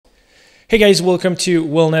Hey guys, welcome to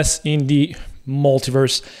Wellness in the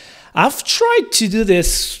Multiverse. I've tried to do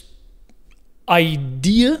this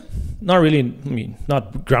idea, not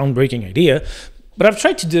groundbreaking idea, but I've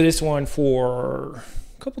tried to do this one for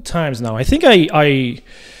a couple times now. I think I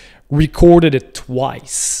recorded it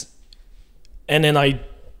twice and then I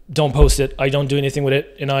don't post it, I don't do anything with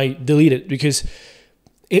it, and I delete it because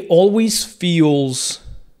it always feels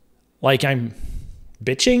like I'm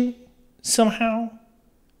bitching somehow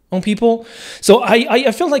on people. So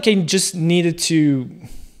I felt like I just needed to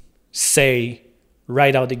say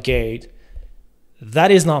right out the gate,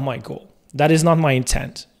 that is not my goal. That is not my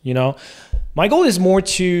intent. You know, my goal is more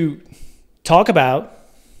to talk about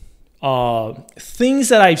things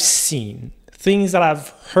that I've seen, things that I've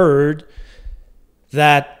heard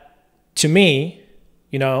that to me,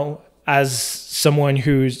 you know, as someone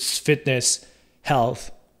who's fitness,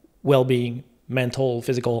 health, well-being, mental,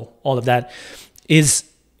 physical, all of that is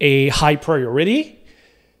a high priority.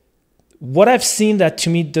 What I've seen that to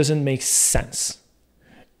me doesn't make sense.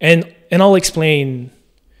 And I'll explain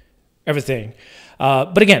everything.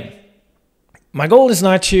 But again, my goal is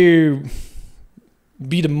not to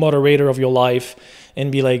be the moderator of your life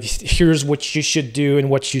and be like, here's what you should do and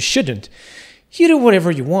what you shouldn't. You do whatever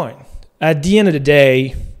you want. At the end of the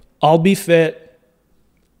day, I'll be fit,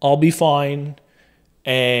 I'll be fine,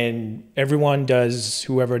 and everyone does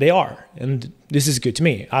whoever they are, and this is good to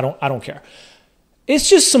me. I don't care. It's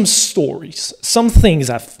just some stories, some things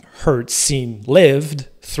I've heard, seen, lived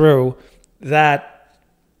through that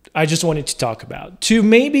I just wanted to talk about, to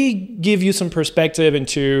maybe give you some perspective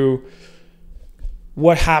into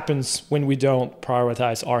what happens when we don't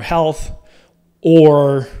prioritize our health,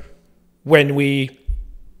 or when we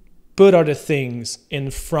put other things in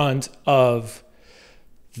front of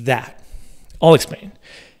that. I'll explain.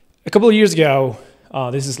 A couple of years ago,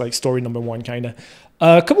 this is like story number one, kind of.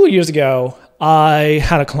 A couple of years ago, I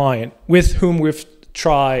had a client with whom we've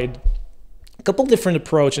tried a couple different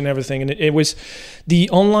approach and everything. And it was, the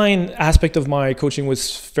online aspect of my coaching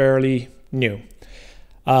was fairly new.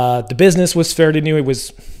 The business was fairly new. It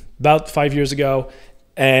was about 5 years ago.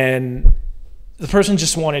 And the person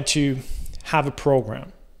just wanted to have a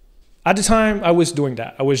program. At the time, I was doing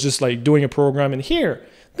that. I was just like doing a program and here,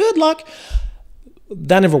 good luck.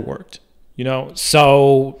 That never worked, you know?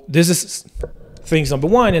 So this is things number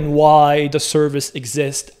one, and why the service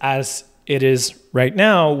exists as it is right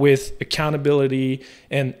now with accountability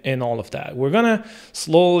and all of that. We're gonna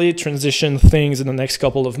slowly transition things in the next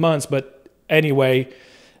couple of months, but anyway,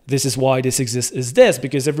 this is why this exists, is this,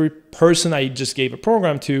 because every person I just gave a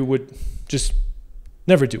program to would just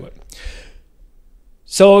never do it.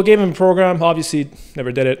 So I gave him a program, obviously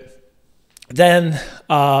never did it. Then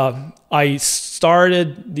I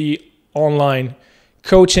started the online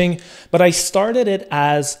coaching, but I started it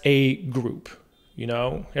as a group. You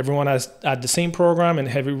know, everyone had the same program and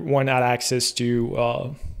everyone had access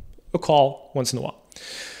to a call once in a while,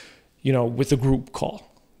 you know, with a group call.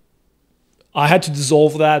 I had to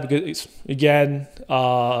dissolve that because, again,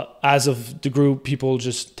 as of the group, people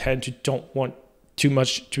just don't want too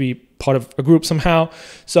much to be part of a group somehow.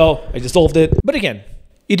 So I dissolved it. But again,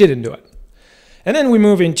 he didn't do it. And then we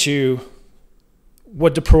move into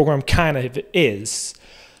what the program kind of is.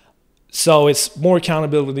 So it's more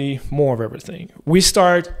accountability, more of everything. We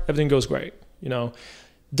start, everything goes great. You know,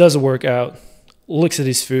 does a workout, looks at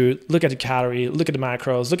his food, look at the calorie, look at the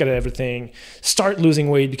macros, look at everything. Start losing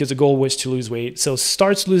weight because the goal was to lose weight. So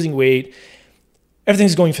starts losing weight.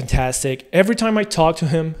 Everything's going fantastic. Every time I talk to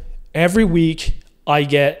him, every week I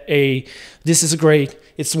get this is great.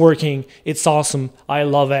 It's working. It's awesome. I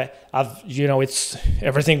love it. It's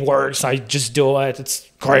everything works. I just do it. It's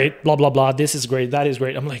great. Blah, blah, blah. This is great. That is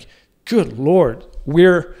great. I'm like, good Lord,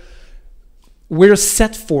 we're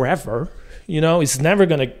set forever. You know, it's never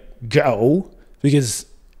going to go because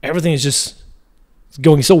everything is just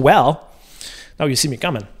going so well. Now you see me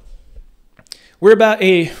coming. We're about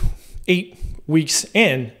 8 weeks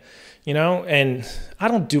in, you know, and I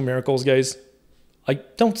don't do miracles, guys. I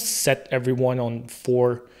don't set everyone on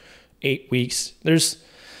 8 weeks. There's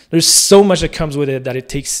so much that comes with it that it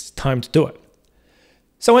takes time to do it.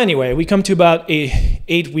 So anyway, we come to about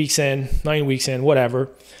 8 weeks in, 9 weeks in, whatever.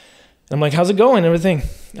 And I'm like, how's it going? Everything.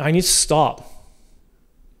 I need to stop.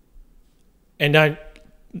 And then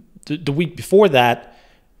the week before that,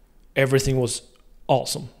 everything was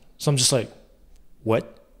awesome. So I'm just like,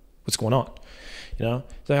 what's going on? You know,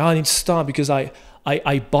 it's like, I need to stop because I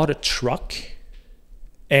bought a truck.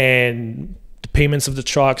 And the payments of the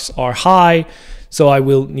trucks are high, so I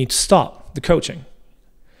will need to stop the coaching.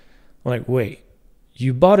 I'm like, wait,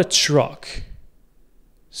 you bought a truck,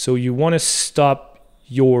 so you want to stop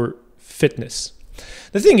your fitness.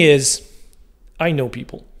 The thing is, I know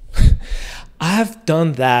people. I've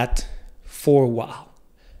done that for a while.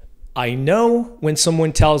 I know when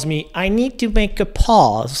someone tells me I need to make a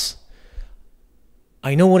pause,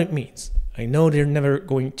 I know what it means. I know they're never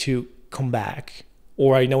going to come back,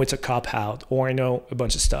 or I know it's a cop out, or I know a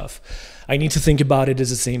bunch of stuff. I need to think about it as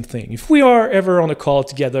the same thing. If we are ever on a call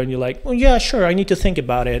together and you're like, well, yeah, sure, I need to think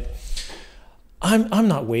about it, I'm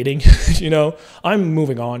not waiting, I'm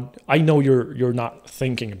moving on. I know you're not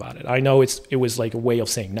thinking about it. I know it was like a way of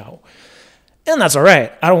saying no. And that's all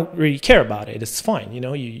right. I don't really care about it. It's fine.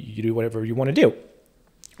 You do whatever you want to do.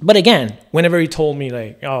 But again, whenever he told me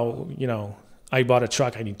like, oh, I bought a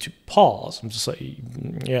truck, I need to pause. I'm just like,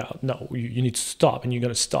 yeah, no, you need to stop, and you're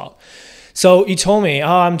going to stop. So he told me, oh,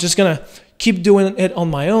 I'm just going to keep doing it on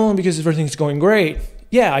my own because everything's going great.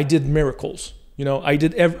 Yeah, I did miracles. I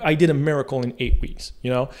did a miracle in 8 weeks.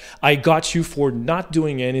 I got you for not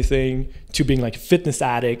doing anything to being like a fitness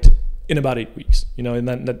addict in about 8 weeks, and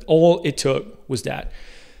that all it took was that.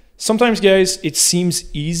 Sometimes, guys, it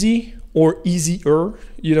seems easy or easier,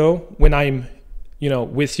 when I'm,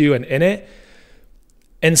 with you and in it.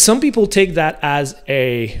 And some people take that as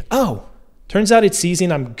turns out it's easy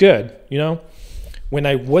and I'm good, When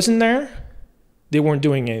I wasn't there, they weren't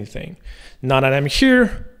doing anything. Now that I'm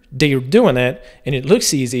here, they're doing it and it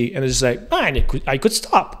looks easy, and it's just like, I could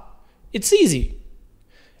stop. It's easy.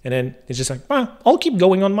 And then it's just like, I'll keep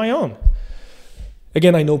going on my own.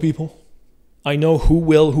 Again, I know people. I know who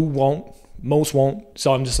will, who won't. Most won't.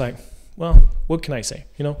 So I'm just like, well, what can I say?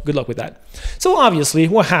 Good luck with that. So obviously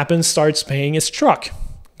what happens, starts paying his truck.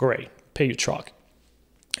 Great. Pay your truck.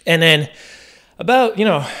 And then about,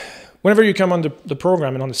 whenever you come on the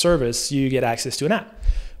program and on the service, you get access to an app.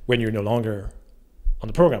 When you're no longer on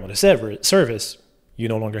the program, on the service, you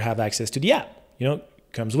no longer have access to the app.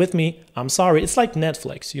 Comes with me. I'm sorry. It's like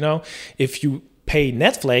Netflix. If you pay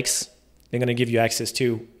Netflix, they're going to give you access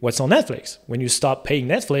to what's on Netflix. When you stop paying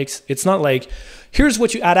Netflix, it's not like, here's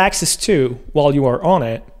what you had access to while you are on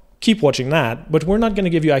it. Keep watching that, but we're not going to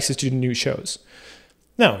give you access to the new shows.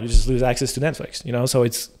 No, you just lose access to Netflix, so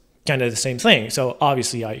it's kind of the same thing. So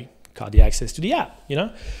obviously I got the access to the app,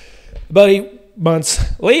 About 8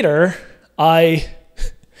 months later, I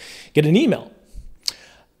get an email.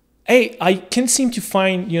 Hey, I can't seem to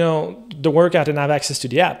find, the workout and have access to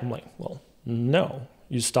the app. I'm like, well, no,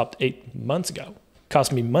 you stopped 8 months ago. It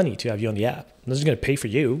cost me money to have you on the app. I'm just going to pay for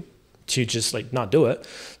you to just like not do it.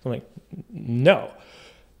 I'm like, no.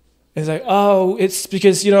 It's like, oh, it's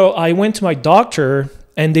because, I went to my doctor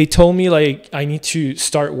and they told me like I need to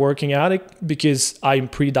start working out because I'm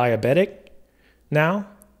pre-diabetic now.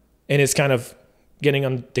 And it's kind of getting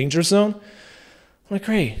on danger zone. I'm like,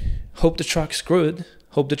 great. Hope the truck's good.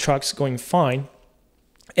 Hope the truck's going fine.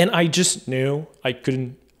 And I just knew I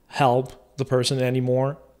couldn't help the person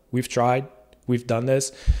anymore. We've tried. We've done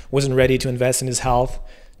this. Wasn't ready to invest in his health.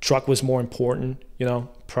 Truck was more important,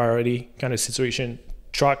 priority kind of situation.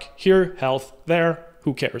 Truck here, health there,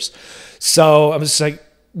 who cares? So I was just like,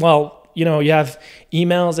 well, you have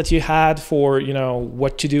emails that you had for,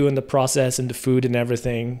 what to do in the process and the food and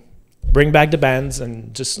everything. Bring back the bands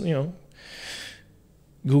and just,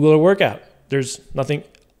 Google a workout. There's nothing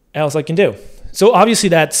else I can do. So obviously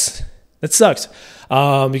that sucks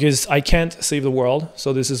because I can't save the world.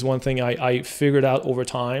 So this is one thing I figured out over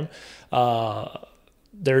time.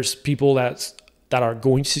 There's people that are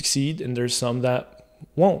going to succeed and there's some that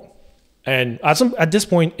won't. And at this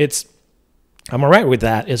point, I'm all right with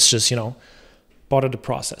that. It's just, part of the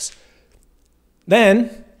process.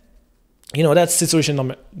 Then, that's situation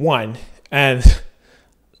number one. And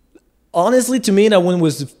honestly, to me, that one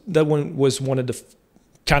was one of the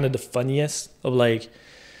kind of the funniest of like,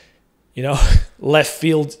 left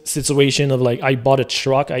field situation of like, I bought a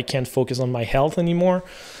truck. I can't focus on my health anymore.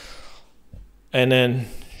 And then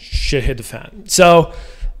shit hit the fan. So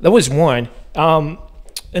that was one.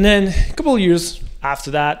 And then a couple of years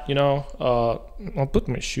after that, I'll put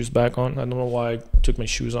my shoes back on. I don't know why I took my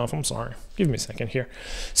shoes off. I'm sorry. Give me a second here.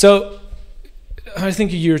 So I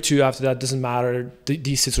think a year or two after that, doesn't matter.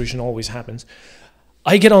 This situation always happens.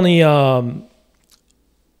 I get on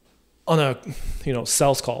a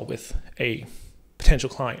sales call with a potential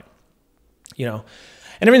client, and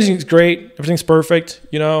everything's great. Everything's perfect.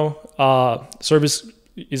 Service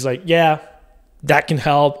is like, yeah, that can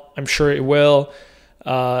help. I'm sure it will.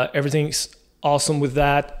 Everything's awesome with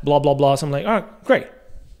that. Blah blah blah. So I'm like, all right, great.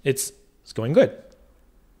 It's going good.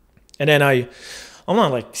 And then I'm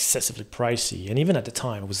not like excessively pricey, and even at the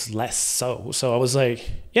time it was less so. So I was like,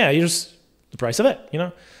 yeah, here's the price of it,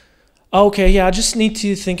 Okay, yeah, I just need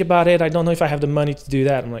to think about it. I don't know if I have the money to do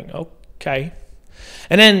that. I'm like, okay.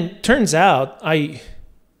 And then turns out I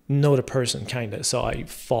know the person kind of, so I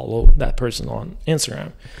follow that person on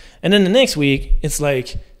Instagram. And then the next week, it's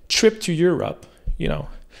like trip to Europe,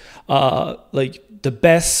 like the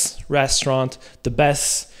best restaurant, the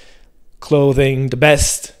best clothing, the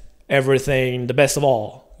best everything, the best of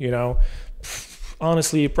all,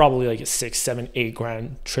 honestly, probably like a 6, 7, 8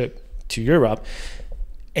 grand trip to Europe.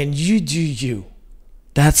 And you do you.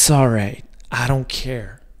 That's all right. I don't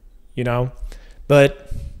care,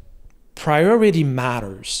 But priority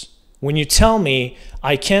matters. When you tell me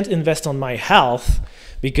I can't invest on my health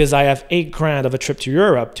because I have 8 grand of a trip to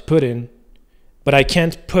Europe to put in, but I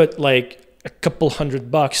can't put like a couple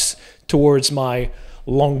 $100 towards my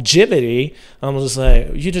longevity, I'm just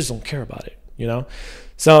like, you just don't care about it,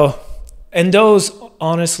 So, and those,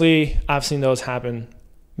 honestly, I've seen those happen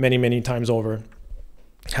many, many times over.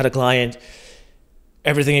 Had a client,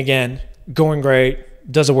 everything again, going great,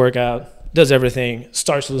 does a workout, does everything,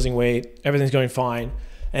 starts losing weight, everything's going fine.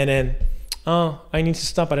 And then, oh, I need to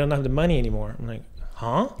stop. I don't have the money anymore. I'm like,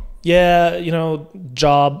 huh? Yeah,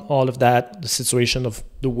 job, all of that, the situation of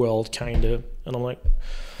the world, kind of. And I'm like,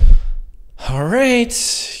 all right,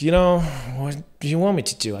 what do you want me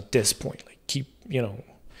to do at this point? Like, keep,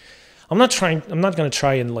 I'm not going to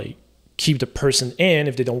try and like keep the person in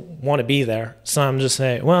if they don't want to be there. So I'm just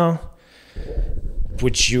saying, well,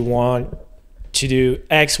 would you want to do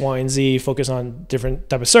X, Y, and Z, focus on different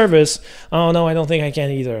type of service? Oh, no, I don't think I can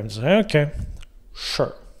either. I'm just like, okay,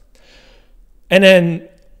 sure. And then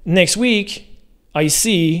next week, I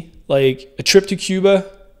see like a trip to Cuba.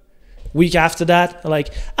 Week after that,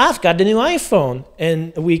 like, I've got the new iPhone.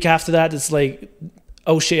 And a week after that, it's like,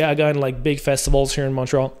 oh shit, I got in like big festivals here in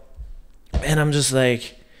Montreal. And I'm just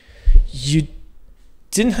like, you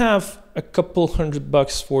didn't have a couple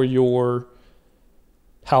 $100 for your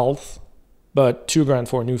health, but 2 grand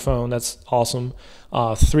for a new phone. That's awesome.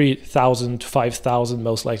 3,000 to 5,000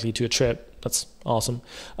 most likely to a trip. That's awesome.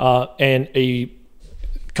 And a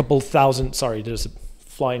couple thousand, sorry, there's a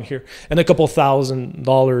fly in here, and a couple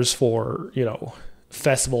 $1,000 for,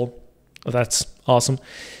 festival. That's awesome.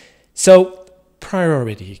 So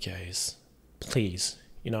priority, guys, please,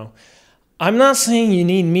 I'm not saying you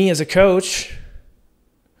need me as a coach.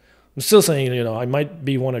 I'm still saying, I might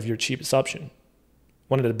be one of your cheapest option,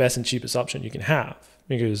 one of the best and cheapest option you can have,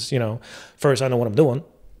 because, first, I know what I'm doing.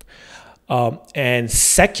 And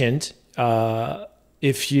second,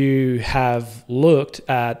 if you have looked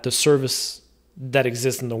at the service that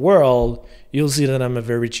exists in the world, you'll see that I'm a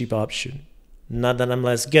very cheap option. Not that I'm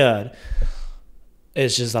less good.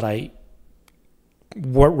 It's just that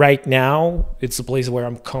right now, it's a place where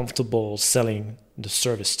I'm comfortable selling the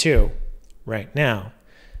service to right now.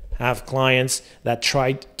 I have clients that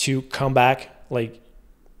tried to come back like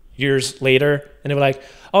years later, and they were like,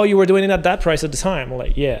 oh, you were doing it at that price at the time. I'm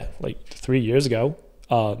like, yeah, like 3 years ago.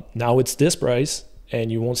 Now it's this price,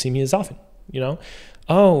 and you won't see me as often,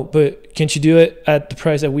 Oh, but can't you do it at the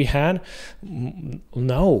price that we had?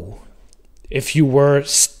 No. If you were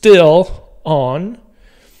still on,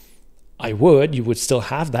 you would still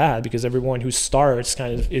have that, because everyone who starts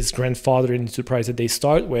kind of is grandfathered into the price that they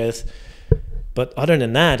start with. But other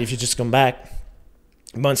than that, if you just come back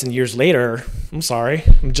months and years later, I'm sorry,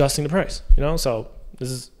 I'm adjusting the price, So this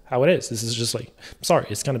is how it is. This is just like, I'm sorry,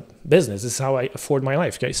 it's kind of business. This is how I afford my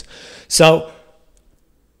life, guys. So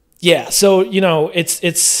yeah, so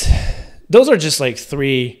it's those are just like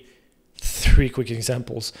three quick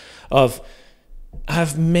examples of, I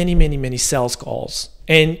have many sales calls,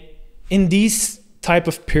 and in these type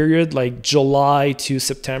of period, like July to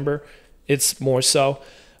September, it's more so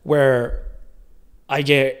where I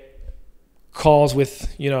get calls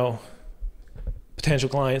with potential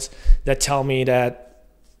clients that tell me that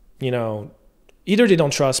either they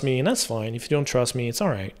don't trust me, and that's fine. If you don't trust me, it's all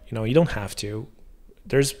right. You don't have to.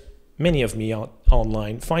 There's many of me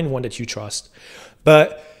online. Find one that you trust.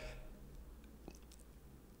 But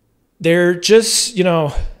they're just,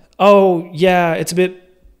 oh, yeah, it's a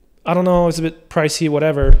bit, I don't know, it's a bit pricey,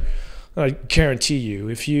 whatever. I guarantee you,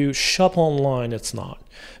 if you shop online, it's not.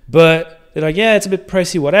 But they're like, yeah, it's a bit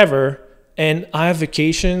pricey, whatever. And I have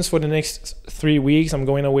vacations for the next 3 weeks. I'm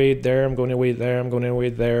going away there, I'm going away there, I'm going away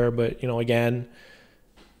there. But, again,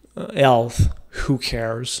 health, who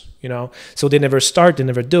cares, So they never start, they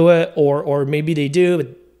never do it, or maybe they do, but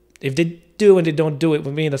if they do and they don't do it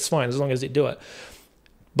with me, that's fine, as long as they do it.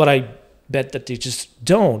 But I bet that they just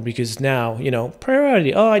don't, because now,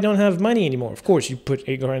 priority, oh, I don't have money anymore. Of course, you put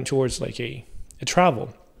 $8 grand towards like a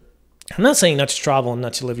travel. I'm not saying not to travel and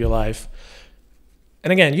not to live your life.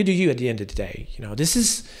 And again, you do you at the end of the day. This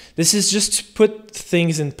is just to put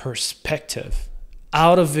things in perspective.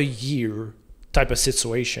 Out of a year, type of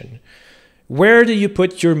situation. Where do you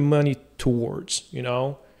put your money towards, you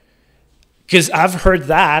know? Because I've heard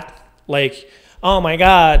that, like, oh my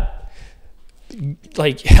God,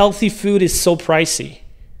 like healthy food is so pricey.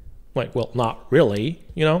 Like, well, not really,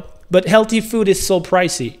 you know, but healthy food is so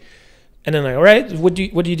pricey. And then like, all right, what do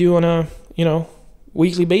you do on a, you know,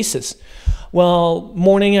 weekly basis? Well,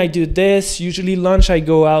 morning I do this. Usually lunch I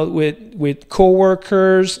go out with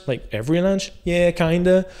coworkers, like every lunch, yeah,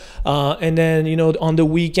 kinda. And then, you know, on the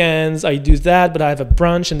weekends I do that, but I have a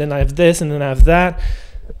brunch, and then I have this, and then I have that.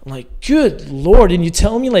 I'm like, good Lord, and you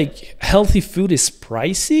tell me like healthy food is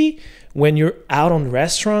pricey when you're out on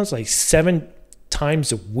restaurants like 7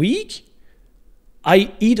 times a week?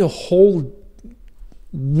 I eat a whole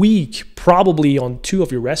week probably on 2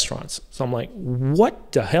 of your restaurants. So I'm like,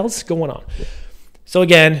 what the hell's going on? So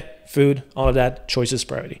again, food, all of that, choice is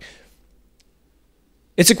priority.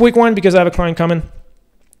 It's a quick one because I have a client coming.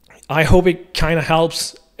 I hope it kind of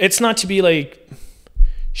helps. It's not to be like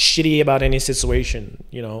shitty about any situation.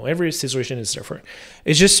 You know, every situation is different.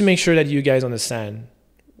 It's just to make sure that you guys understand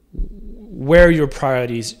where your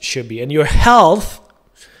priorities should be. And your health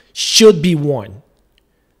should be one.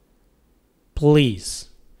 Please.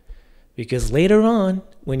 Because later on,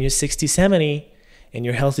 when you're 60, 70, and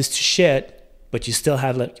your health is to shit, but you still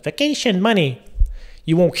have like vacation money,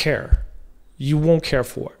 you won't care. You won't care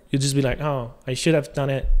for it. You'll just be like, oh, I should have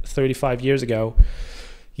done it 35 years ago.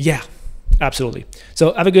 Yeah, absolutely.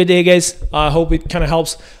 So have a good day, guys. I hope it kind of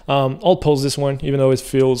helps. I'll post this one, even though it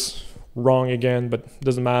feels wrong again, but it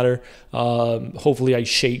doesn't matter. Hopefully I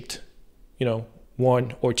shaped, you know,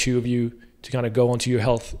 1 or 2 of you to kind of go onto your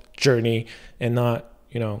health journey and not,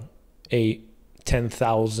 you know, a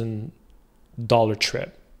 $10,000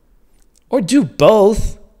 trip. Or do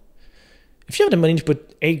both. If you have the money to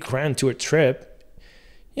put $8,000 to a trip,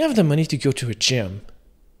 you have the money to go to a gym.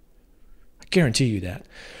 I guarantee you that.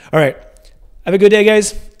 All right. Have a good day,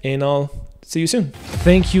 guys, and I'll see you soon.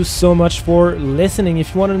 Thank you so much for listening.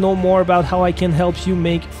 If you want to know more about how I can help you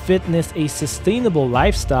make fitness a sustainable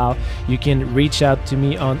lifestyle, you can reach out to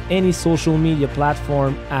me on any social media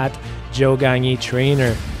platform at Joe Gagné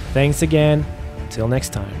Trainer. Thanks again. Till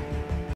next time.